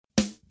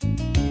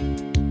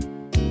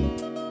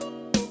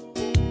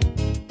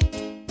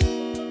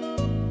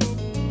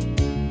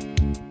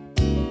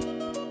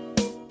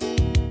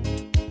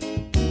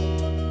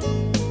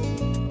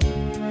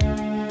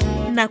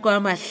nako ya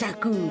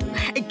mahlakong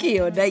ke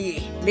yona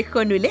ye le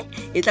kgonole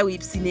e tla o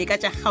ipsine ka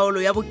tša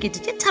kgaolo ya bokete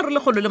tše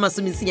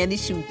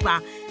 387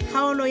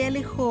 kgaolo ya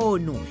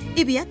lekgono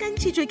e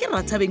beakantšhitšwe ke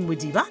Rathabeng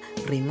Modiba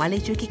re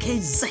ngwaletšwe ke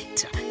KZ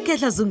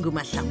Ketla Zungu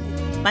Mahlangu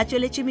ba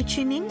tšweletše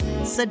metšhineng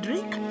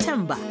Cedric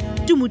Temba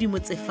Tumudi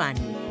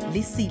Motsefane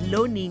le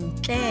Siloni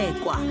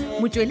Ntlekwa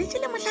motšweletši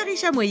le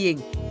mohlagiša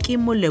moyeng ke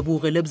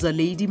Moleboge Lebza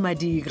Lady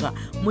Madiga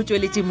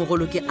motšweletši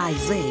mogolo ke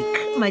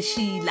Isaac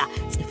Mashila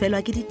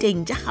tsefelwa ke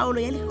diteng tša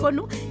kgaolo ya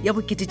lekgono ya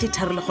bokete tše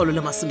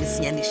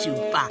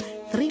 387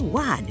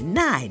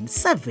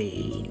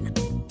 3197.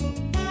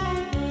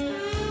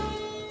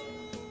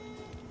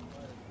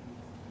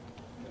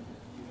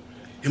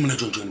 E mona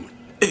John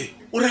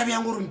o re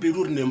bjang gore Mpedi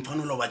o re ne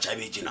mphanola ba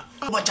tšhabetše na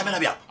o ba tšhabela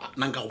bjang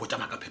nna nka go botsa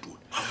maka phetola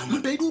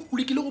Mpedi o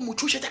lekile go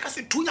mothušetša ka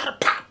sethunya re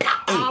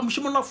papa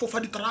mošimolola fofa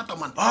diterata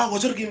man go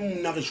tsere ke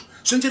mnagešo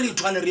swantse re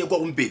ithwale re ye kwa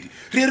go Mpedi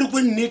re ye re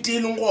kwe nnete e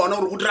leng gona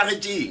gore go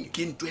diragetseng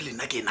ke ntwe le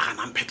nna ke e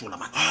naganang phetola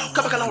man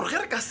ka baka la gore ge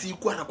re ka se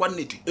ikwara kwa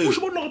nnete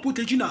mošimolola go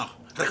phutetše naga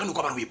re ka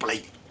nokwa ba re o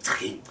ipolaile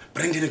tsakeng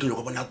brandene ke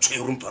nyoko bona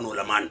tshwere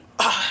mphanola man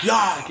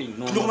ya ke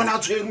nyoko bona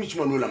tshwere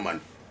mošimanola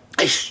man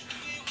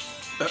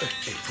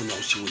fona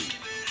go seoe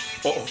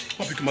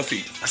ke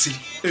Masedi Masedi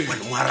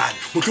wena moarane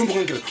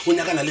motlhompogeng kere o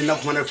nyakana le nna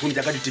khumana phone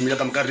ja ka ditimela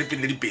ka moka re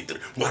pele dipetri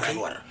moarane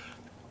wa ra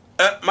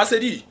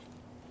Masedi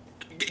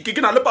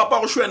ke na le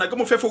papa go shwena ke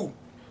mo fe phone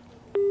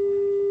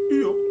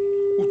yo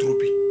o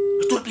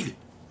tropile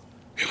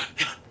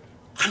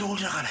ga no go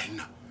diragala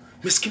ina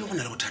meskene go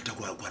na le bothata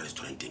kwa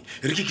restauranteng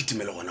re ke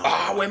timela gona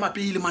we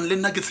mapile man le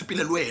nna ke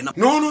tshepile le wena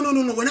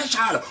no wena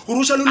shala gore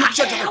o shale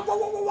lokisha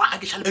a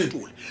ke shale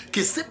phetola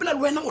ke sepela le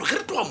wena gore ge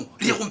re tloga mo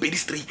le ye go Mpedi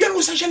straight ke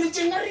o sa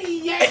shaletseng a re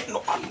ye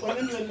no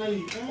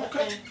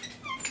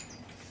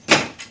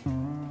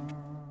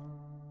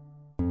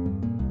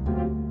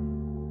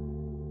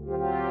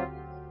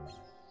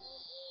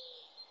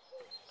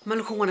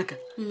Maloko ngwanaka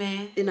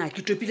ena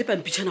ke topile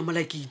pampitšhana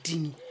mola ke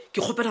itini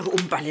ke kgopela gore o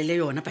mpalele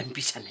yona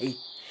pampitšhana e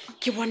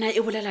ke bona e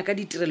bolela ka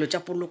ditirelo tša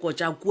poloko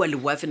tša kua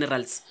Leboa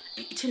Funerals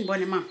Ithin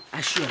bone mama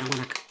a sure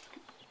ngwanaka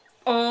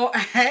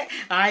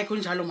ai go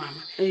njalo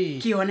mama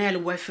ke yona ya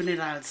Leboa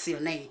Funerals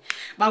yona e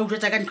ba utlwa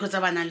ka ntho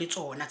tsa bana le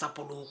tsona tsa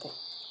poloko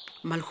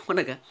Maloko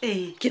ngwanaka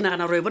ke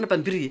nagana gore e bona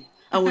pampiri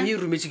a o ye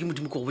rumetse ke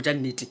modimo go botsa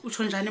nnete o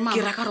tshonjane mama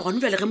ke raka re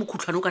gone jale ge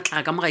mokhutlhwane o ka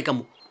tlhaga ka mogae ka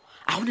mo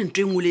a gone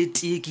ntho e ngwe le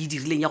tee ke e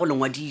dirileng ya go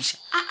lengwadiša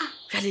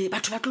jale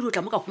batho ba tlo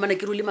tla mo ka khumana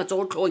ke ro le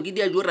matsogo tlhong ke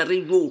di a jo ra re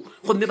jo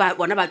gomme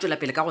bona ba tswela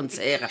pele ka go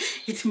ntshega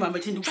ithi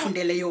mama ke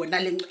ndifundele yona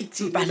le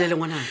nciti balele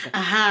ngwanaka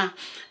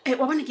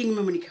wa bona ke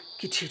ngwe Monica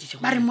ke tsheditše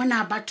ba re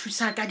mona ba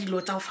thusa ka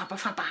dilo tsa go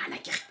fapafapana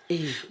ke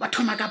ba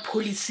thoma ka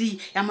policy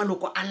ya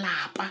maloko a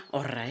lapa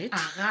alright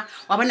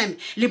wa bona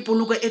le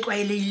poloko e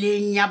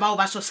tlwaelehileng ya bao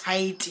ba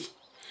society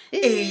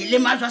le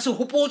majwa se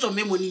hopotso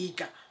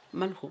Monica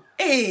Malho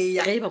ga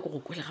e ba go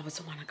go kwela ga botse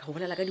ngwana ka go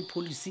bolela ka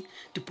di-policy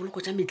dipoloko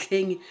tša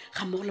metlheng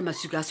ga mmogo le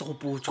masiko a se go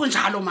potso go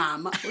njalo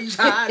mama go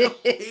njalo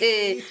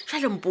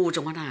jale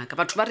mpotse ngwanaka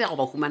batho ba re ya go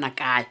ba humana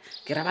kae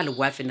ke ra ba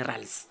Leboa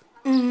Funerals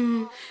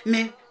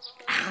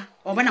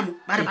wa bona mo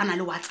ba re bana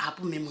le WhatsApp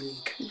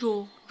Monica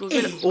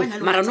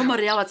mara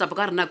nomoro ya WhatsApp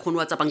ka rena kgone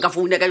WhatsApp nka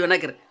founa ka yona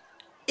kere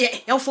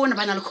ya phone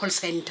bana le call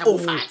center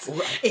go fatse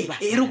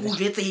e re go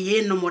jetse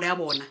ye nomoro ya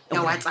bona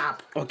ya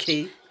WhatsApp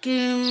okay ke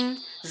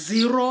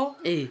 0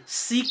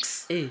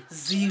 6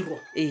 0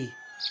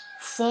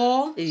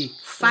 4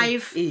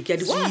 5 ke a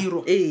di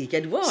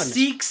bona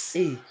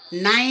 6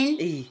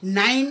 9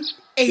 9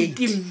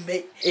 18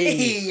 mme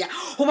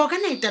go ba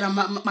kana itela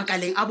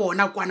makaleng a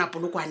bona kwana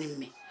polokwane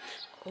mme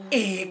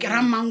ke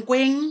ra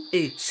Mankweng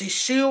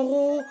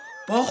Seshego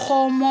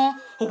Bogomo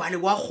go ba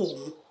le wa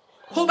kgomo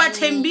go ba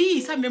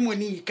Thembisa mme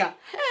Monica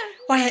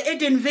wa ya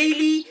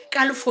Edenvale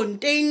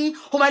Kalefontein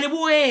go ba le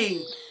Boeng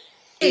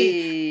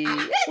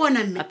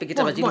bona mme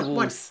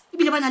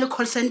ibile bana le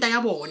call center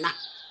ya bona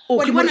o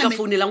ke bona ka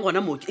phone lang gona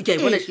mo ke a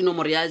bona shi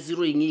nomoro ya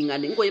 0 eng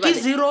ane ngo e ba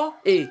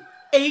 086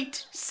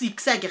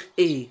 akere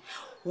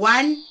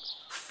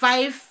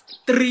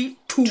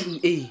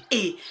 1532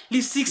 le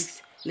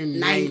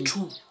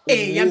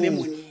 692 ya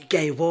memory ke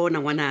a e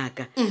bona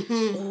ngwanaka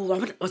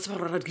wa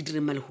tsaba rara ke dire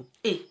malego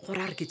go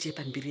ra re ke tšee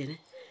pampiri ene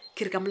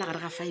ke re ka mola gare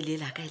ga faile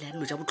la ka ile ya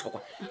dilo tša botlhokwa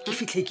ke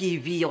fitlhe ke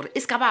e bea gore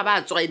e se ka ba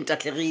tsoga e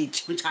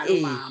ntatlegetse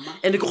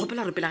and-e ke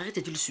kgopela re pele ga ge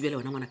tšatši le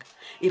subele wona ngwanaka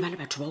e ba le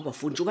batho bao ba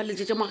fontse o ba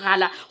letšetse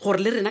mogala gore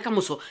le rena ka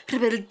moso re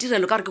be le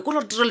tirelo ka gore ke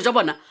kolo tirelo tša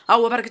bona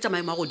ao ba re ke tša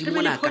maemo a godimo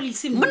monaka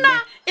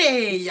mona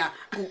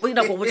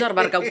nako botsa gore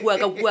ba re ka kua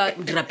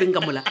dirapeng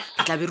ka mola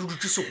re tla be re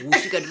dutse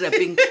segosi ka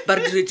dirapeng ba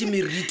re diretse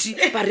meriti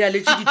ba re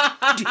aletse ba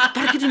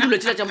re ke dindulo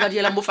tšela tša ba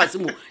di elang mo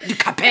fatshe mo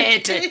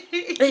dikhapete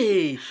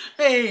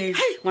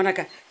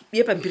ngwanaka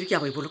ye pampiri ke ya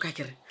go e boloka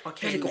kere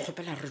ke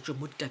kgopela re tswe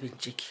mo ditabeng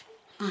tšeke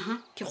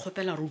ke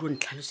kgopela re o dio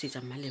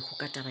ntlhalosetša Malego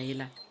ka taba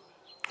ela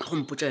go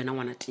mpotsa yona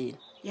ngwana tena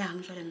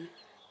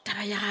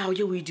taba ya gago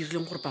ye o e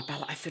dirileng gore papa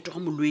go a fetoga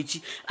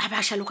molwetši a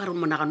ba šale ka re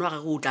monagano wa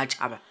gage o tla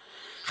tšhaba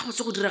ga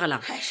botse go diragalang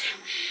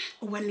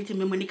o bannete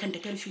mme Monica nte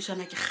ka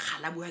lefiswana ke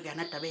gala bua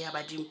kana taba ya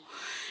badimo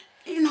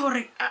e no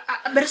gore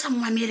be re sa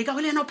mmamele ka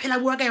go le ena o phela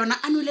bua ka yona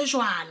a nwele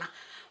jwala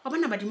wa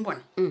bona badimo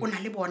bona o na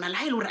le bona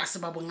la e le gore a se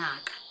ba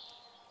bongaka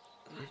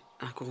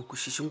a ke go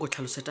kwešiše nko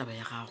tlhalose taba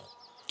ya gago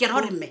ke ra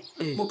gore mme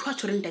motho a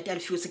tshwereng tate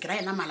Alfios se ke ra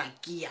yena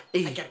Malakia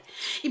akere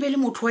e be le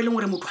motho wa e leng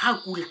gore motho ha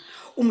a kula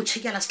o mo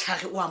tšhekela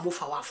setlhage o a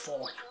mofa wa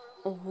fola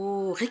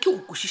oho ge ke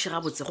go kwešiše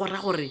gabotse go ra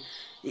gore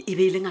e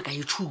be e le ngaka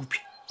e tšhupi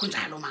go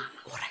njalo mama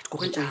oright ko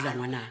go tsoila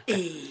ngwanaka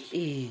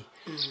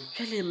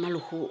jale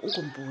mmalego o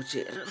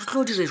kompotse re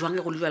tlo dire jwang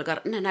ge go le jwale ka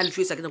re nna na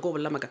Alfios a ke nyako go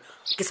bolela maka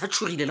ke sa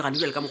tšhogile le gane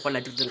jale ka mokgola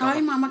dirileng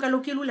ai mama ka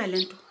lo ke lula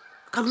lento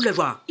ka lula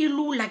jwang e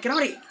lula ke ra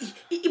gore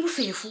e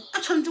bofefo a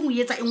tshwanetseng o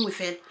etsa e nngwe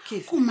fela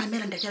ko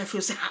mmamela ntate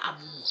Alfios ha a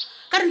bua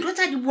ka re ntho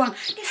tsa di buang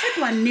di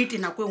fetoa nnete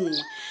nako e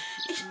nngwe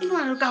e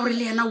no ka gore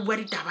le yena o bua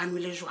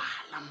ditabano le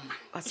jwala mma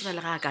wa tseba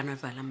le ga a kana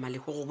bala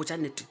mmalego go botsa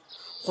nnete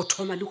go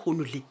thoma le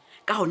kgono le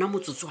ka gona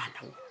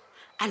motsotswana o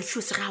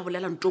Alfios ga a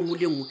bolela ntong o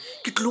le nngwe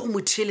ke tlile go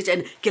mo theeletša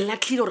ene ke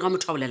latlhile gore ga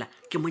motho a bolela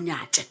ke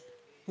monyate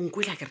o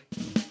nkwela kere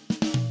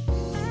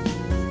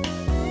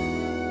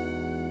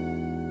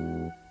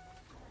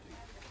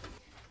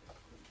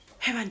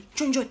Heban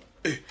John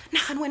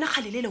nagane wena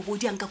kgalelele go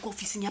diang ka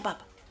officing ya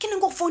papa ke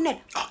neng go founela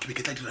ke be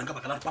ke tla dirang ka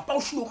baka la re papa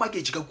o hlile o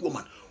maketse ka kua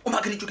mana o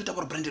makeditšwe ke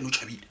taba gore Brandon o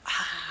tšhabile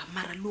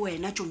mara le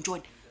wena John go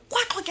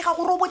a tlhokega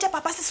gore o botse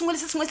papa se sengwe le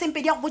se sengwe se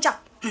mpedi ya go botsa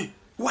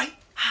why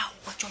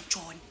wa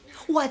John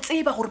wa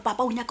tseba gore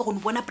papa o nyaka go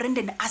bona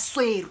Brandon a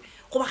swerwe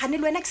go ba gane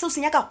le wena ke seo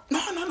se nyakago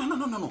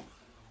no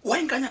wa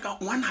nkanyaka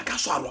ngwana ka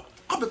swalwa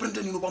gape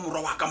Brandon eno ba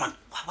morwa wa ka mana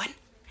wa bona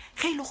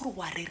ge e le gore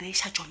wa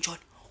rereša John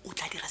o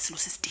tla dira selo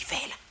se se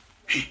tifela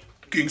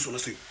ke eng sona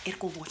seo e re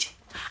ko botse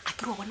a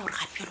ke re wa bona gore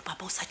gane bjalo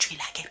papa o sa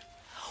tšhwele akere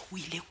o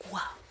ile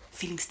kua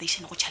filling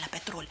station go tšhela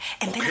petrol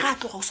and then ga a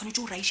tloga o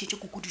swanetse o raišetse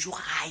koko dijo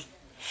gae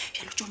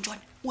jalo John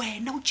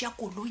wena o tšea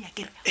koloi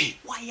akere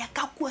wa ya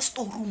ka kua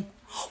storeroom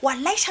wa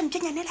laiša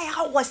mpšenyanela ya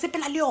gago wa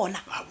sepela le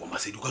yona bo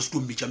Masedi o ka se tlo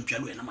mmetšampša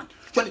le wena mane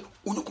jale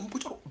o nyako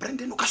mpotsa gore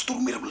Brandon o ka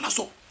setorome re bolela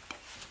so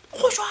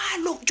go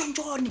jalo John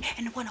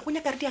ene bona go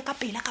nyaka re dia ka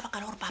pela ka baka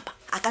la gore papa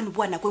a ka no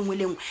bua nako e nngwe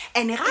le nngwe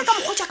ene ga ka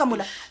mokgotša ka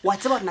mola wa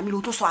tseba gore namele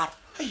o tlo swara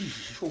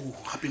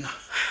gapena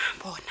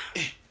bona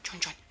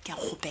John ke a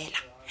kgopela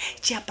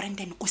tšea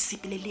Brandon o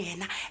sepele le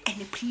yena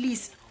and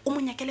please o mo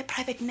nyakele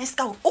private nurse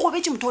ka gore o go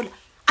betse motho ola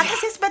a ka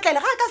se sepetlele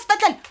ga a ka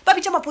sepetlele ba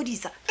bitša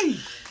maphodisa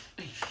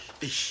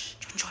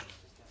John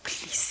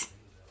please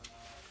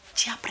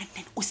tšea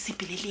Brandon o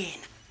sepele le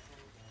yena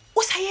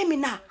o sa eme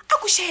na a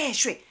ko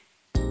šešwe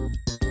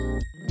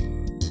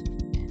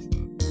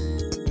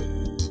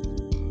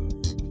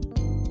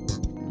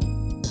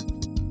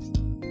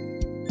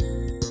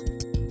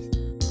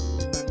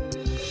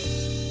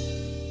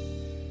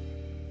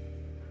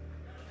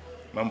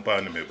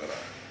Mampane me bara.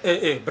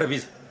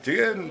 Brabisa.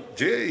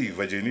 Je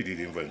va jeni di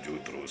limva njo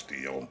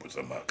trosti ya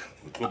omputsa maka.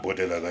 Utlo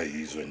bodela ga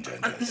hizo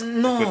njanja.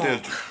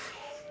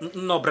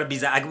 No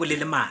Brabisa a ke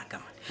bolele maka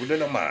man.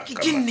 Bolela maka.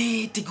 Ke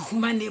nnete ke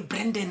humane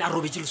Brandon a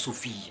robetse le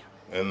Sophia.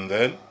 And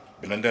then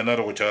Brandon a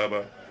go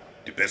chaba.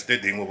 The best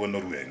thing o bona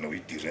ruwe no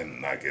itire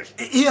nna ke.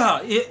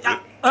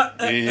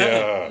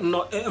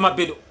 No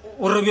mapelo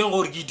o robeng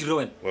gore ke dire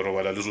wena. O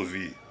robala le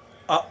Sophia.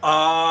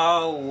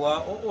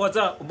 Wa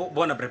tsa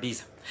bona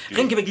Brabisa.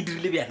 Ge nke be ke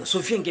dirile bjalo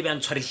Sophia nke be a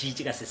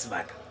ntshwarešitše ka se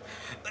sebaka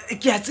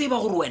ke a tseba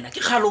gore wena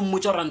ke kgale o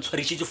mmotsa gore a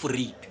ntshwarešitše for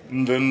rape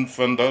then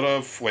Fandara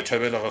wa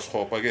tšhabela ga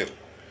sekgopa kere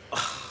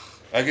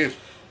akere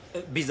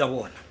Bisa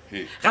bona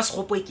ga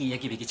sekgopo e ke ya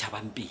ke be ke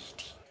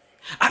tšhabampedi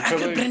a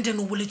ke Brandon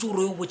o boletse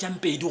gore o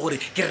botšampedi gore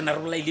ke rena re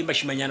bolaile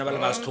mašimanyana ba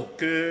le ba setho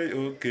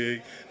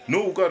okay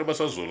no o ka re ba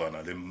sa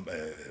zolana le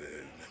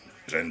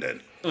Brandon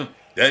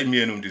ya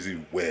imiene ndizi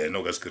wena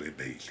o ka se kry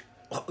baile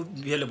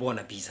bjale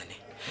bona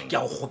Bisane ke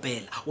a go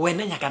gopela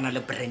wena nyakana le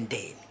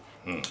Brandon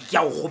ke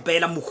a go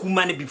gopela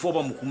mohumane before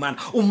ba mohumana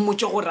o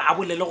mmotse gore a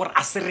bolele gore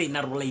a se rena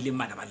re bolaile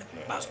mana ba le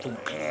baston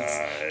please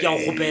ke a go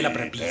gopela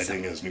Brabisa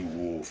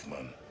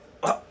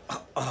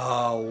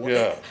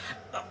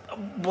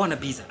bona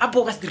Bisa a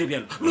bo ka se dire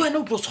bjalo le wena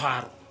o tlo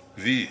tshwaro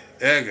vi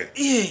ege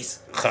yes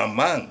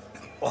khamang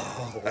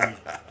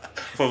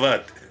for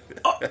what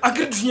a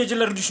ke dunyetse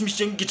la re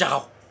dušomišitseng ke tša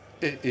gago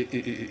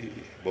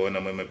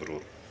bona mama bro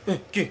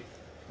ke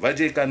va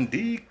je kan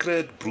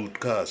decret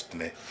broadcast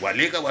ne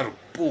waleka wa re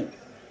pu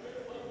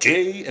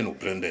Jay en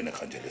Brandon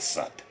gaan julle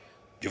sat.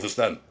 You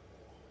verstaan?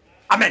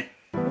 Amen.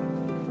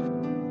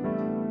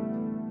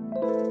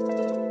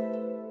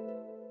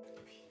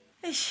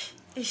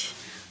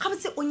 Ga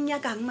botse o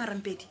nyakang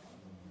marampedi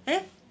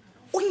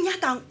o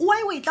nyakang o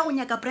ai o itla go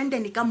nyaka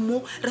Brandon ka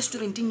mo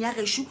restauranteng ya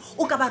geshu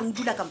o ka ba re o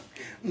dula ka mo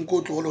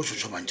nko tlogolo o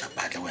shoshobantša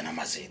patla wena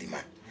Masedi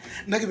man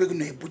nna ke be ke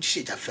no e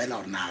botsišetša fela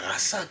gore na ga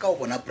sa ka o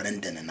bona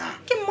Brandon na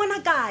ke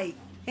mmona kae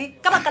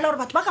ka baka la gore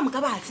batho ba ka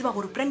moka ba tseba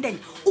gore Brandon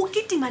o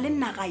ketima le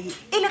nnagae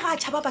e le ga a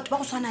tšhaba batho ba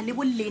go swana le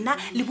bolena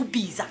le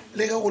Bobisa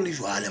le ka go le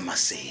jwale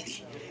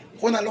Masedi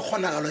go na le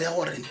kgonagalo ya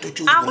gore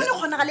ntotse a go le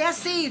kgonagalo ya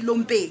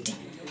selompedi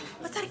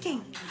wa tsa tsare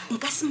keng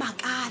nka se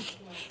makale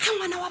ge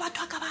ngwana wa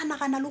batho a ka ba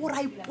nagana le gore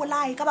a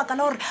ipolae ka baka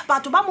la gore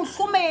batho ba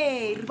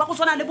mohlomere ba go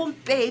tshwana le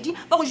bompedi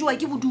ba go jewa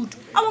ke bodutu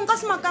a bo nka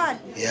se makale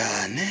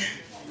yane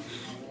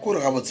kore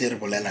ga botse re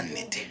bolela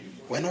nnete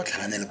wena o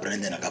tlhalane le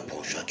Brandon ka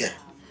phoso kere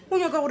o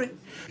nyaka gore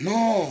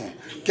no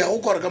ke a go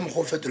kore ka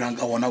mokgwa o fetolang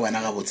ka gona wena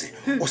ga botse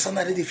o sa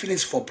na le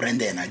di-feelings for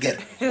Brandon akere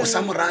o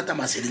sa mo rata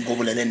maseding ko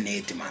bolele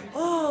nnete man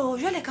o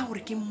jale ka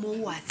gore ke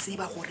mo wa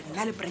tseba gore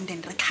nna le Brandon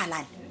re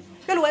tlhalane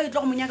jale wa e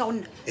tlo go monyaka go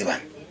nna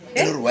ebane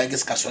e le gore wa ke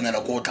se ka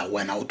tshwanela ko o tla go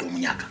wena o tlo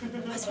monyaka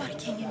ba se ba re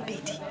ke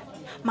engpedi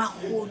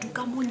magodu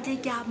ka montle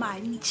ke a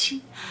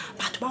mantšhi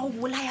batho ba go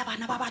bolaya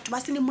bana ba batho ba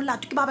sene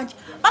molato ke ba bantši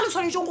ba le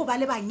tshwanetseng go ba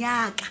le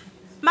banyaka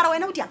mara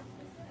wena o diang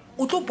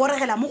o tlo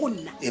boregela mo go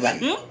nna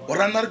ebane o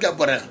ranna re ke a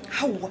porega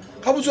gaowa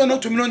ga botse wena o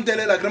thomile o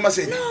ntelela kry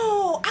masedi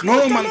no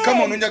man ka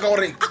mono nyaka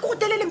goreng a ko go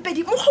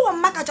telelempedi mokgwa wa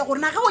mmakatša gore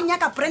na ge o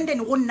nyaka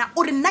Brandon go nna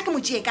o re nna ke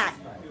motšee kae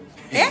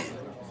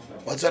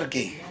wa tsware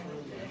keng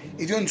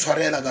e dio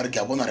ntshwarela ka re ke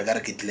a bona re ka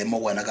re ke tlile mo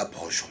go wena ka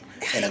phoso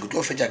ene ke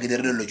tlo fetša ke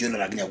dirile lo jone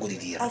ra ke nyako di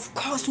dira of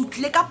course o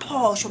tlile ka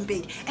phoso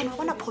mpedi and wa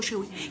bona phoso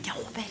ewe ke a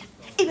gopela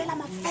e bela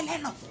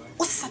mafelelo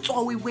o se sa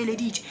tsoga o e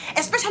boeleditše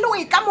especially o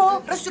e tla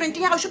mo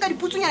restauranteng ya gašo ka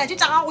diputsunyana tše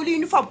tša gago le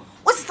uniform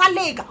o se sa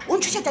leka o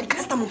ntšhošetša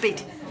di-customer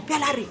pedi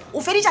bjala re o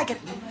feditša kere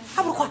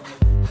ga borokgwa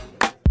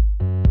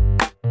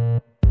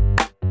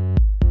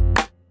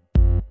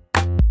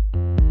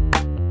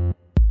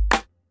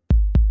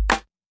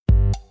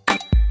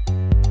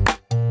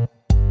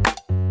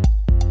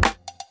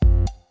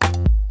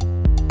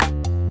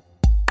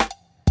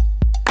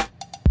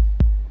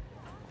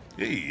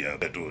Hey,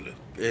 Betole.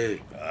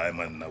 Hey. Ay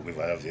man, na we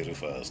va very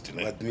fast,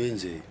 ne? what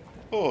means eh?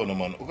 Oh no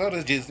man, o ka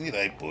re just ni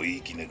right boy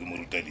ki ne ke mo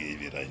ruta di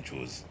e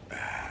ranchos.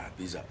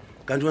 Bisa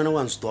kanti wena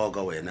wa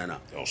nstoka wena na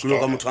Ya, kulo ka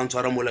stalker. motho a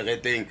ntshwara mo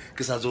legeteng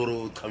ke sa tse gore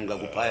o tlhamka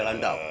ko phae ga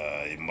ndao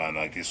Ay man,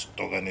 a ke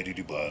stokane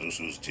di bar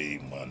so stay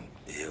man.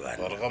 bana.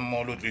 Ba re ga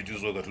molo tle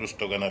tso ka tlo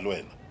stokana le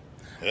wena.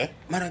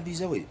 mara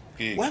bisa we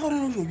Ke? wa gore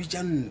o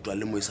bitša ntwa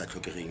le mo e sa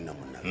tlhokegeng na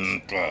monna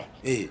Ntwa.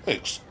 Eh.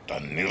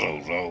 Extani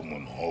ra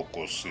mon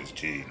hoko se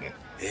stene.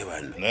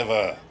 bana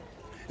Never.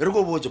 e re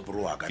ko botse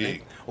poro wa ka ne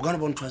Ke? o kana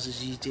bona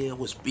thwasesitse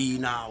go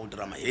spina o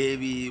dira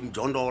mahebi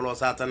mjondolo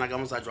sa tsena ka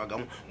mosatsi wa ka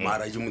mo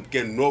mara je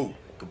motke no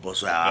ke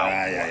boso ya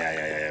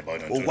Ay,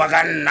 bona. o kwa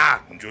ka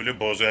nna Njole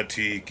bozo ya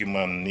tiki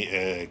man ni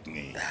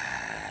ni.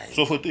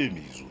 So for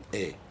temizo.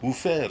 Ho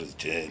fair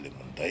jele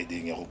man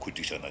daiding ya go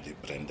khutishana le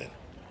Brandon.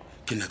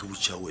 ke nna ke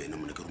botšha wena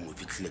mona ke re mo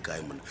fitlhile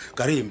kae mona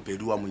ka re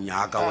empedi wa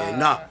monyaka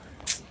wena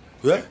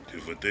Ti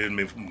fotel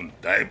me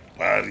dai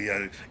pari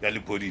ya le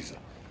polisa.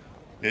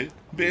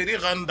 Beri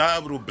ganda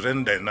bro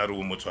Brandon na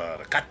ro mo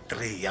tswara ka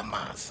 3 ya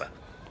masa.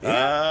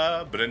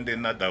 Brandon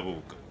na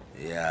dabuka.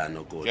 ya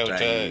no ko Ke a o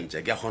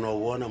tlaintša ke a kgona go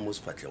bona mo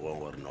sefatlhegong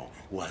gore no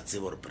wa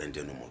tseba gore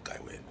Brandon o mo kae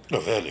wena Lo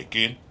vele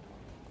kin.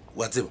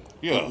 wa tseba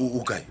Yeah.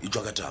 o kae e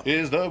tswa ka taba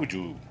Is da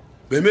buju.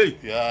 bemei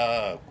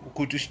Ya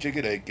kutushike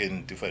ke like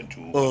enti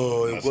fanju.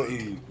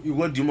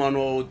 ikwa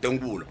dimano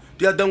tengola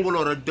di a tengola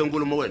gore di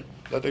tengola mo wena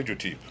La ta ju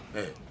tip.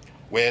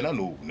 Wena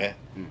no ne.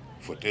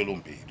 Fotelo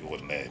mbedi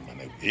gore ne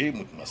mana e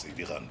mot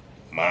masedi gan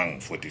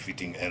mang for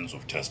defeating ends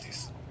of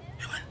justice.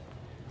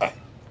 Ai.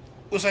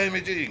 O sa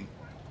imagine.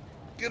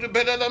 Ke re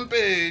belela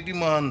mpedi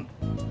man.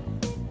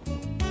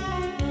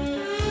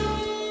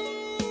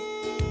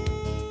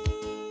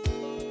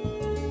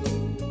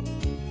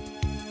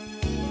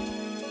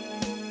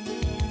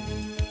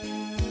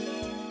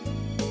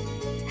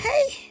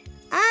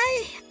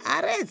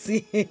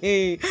 aretse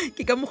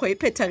ke ka mokgwa e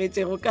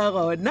phethagetšego ka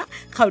gona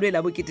kgaolo e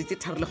la bokete tše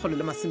tharo lekgolo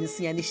le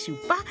masomesenyane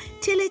šupa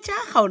theletša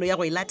kgaolo ya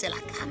go e latela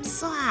ka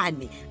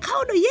mswane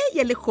kgaolo ye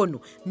ya lekgono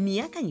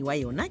meakanyi wa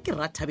yona ke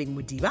Rathabeng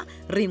Modiba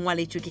re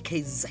ngwaletšwe ke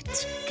KZ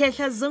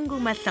Kehla Zungu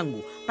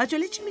Mahlangu ba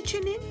tšweletše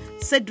metšhineng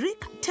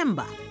Cedric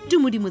Temba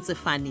Dumodimo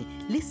Tsefane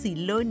le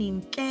Siloni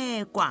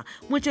Mtlekwa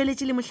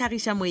motšweletši le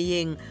mohlagiša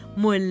moyeng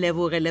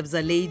Moleboge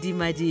Lebza Lady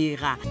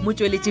Madira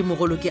motšweletši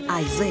mogolo ke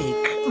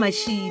Isaac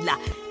Mashila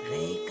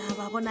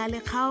go na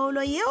le kgaolo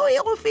yeo e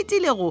go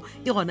fetilego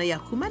e gona ya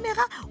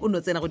humanega o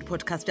no tsena go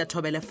di-podcast tša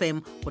Thobel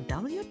FM go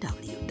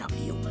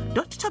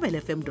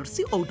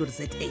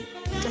www.thobelfm.co.za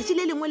tšatši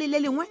le lengwe le le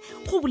lengwe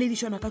go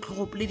boledišana ka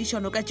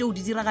tlhogopoledišano ka tšeo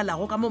di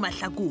diragalago ka mo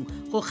mahlakong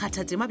go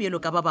kgatha tema bjelo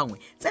ka ba bangwe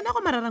tsena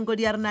go mararanko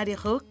di a rena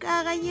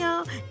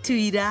dikgokaganyo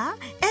Twitter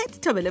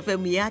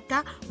 @thobelfm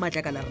yaka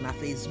matlakala rena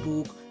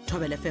Facebook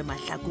Thobel FM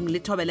mahlakong le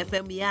Thobel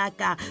FM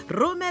yaka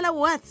romela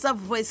WhatsApp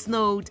voice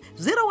note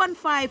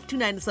 015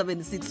 297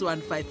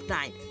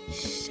 6159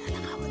 shala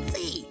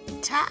gabotse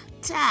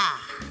ta